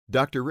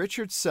Dr.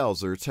 Richard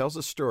Selzer tells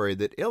a story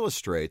that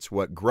illustrates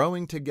what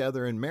growing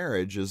together in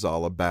marriage is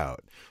all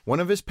about. One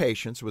of his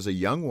patients was a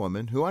young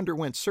woman who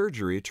underwent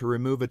surgery to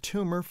remove a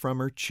tumor from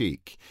her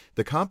cheek.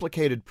 The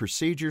complicated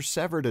procedure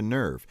severed a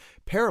nerve,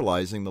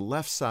 paralyzing the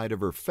left side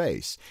of her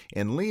face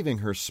and leaving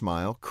her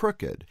smile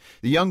crooked.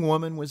 The young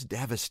woman was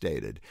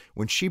devastated.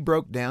 When she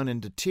broke down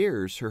into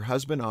tears, her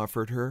husband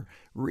offered her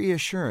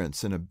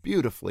reassurance in a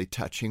beautifully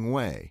touching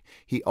way.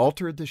 He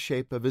altered the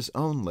shape of his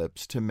own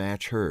lips to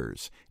match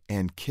hers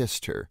and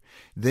kissed her.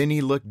 Then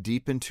he looked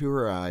deep into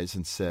her eyes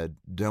and said,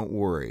 "Don't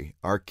worry,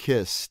 our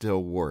kiss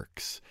still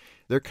works."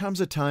 There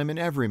comes a time in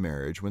every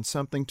marriage when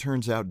something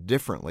turns out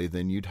differently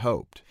than you'd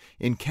hoped.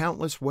 In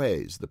countless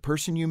ways, the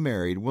person you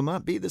married will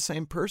not be the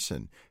same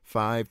person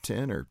 5,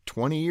 10, or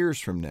 20 years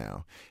from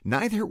now.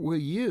 Neither will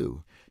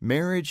you.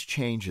 Marriage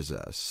changes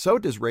us. So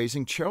does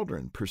raising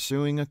children,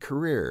 pursuing a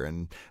career,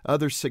 and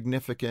other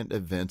significant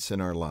events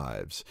in our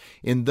lives.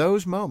 In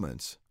those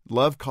moments,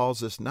 love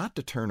calls us not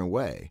to turn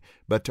away,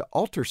 but to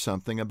alter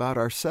something about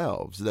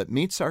ourselves that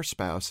meets our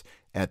spouse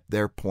at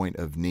their point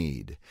of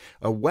need.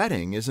 A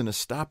wedding isn't a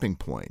stopping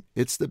point.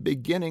 It's the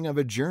beginning of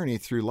a journey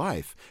through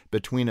life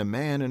between a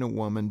man and a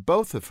woman,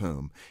 both of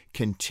whom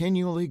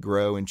continually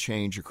grow and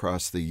change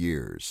across the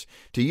years.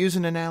 To use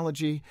an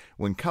analogy,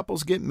 when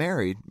couples get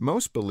married,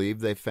 most believe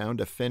they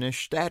found a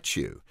finished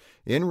statue.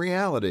 In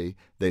reality,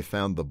 they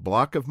found the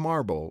block of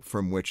marble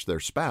from which their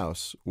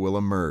spouse will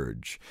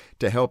emerge.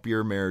 To help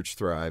your marriage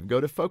thrive,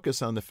 go to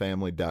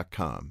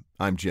FocusOnTheFamily.com.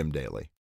 I'm Jim Daly.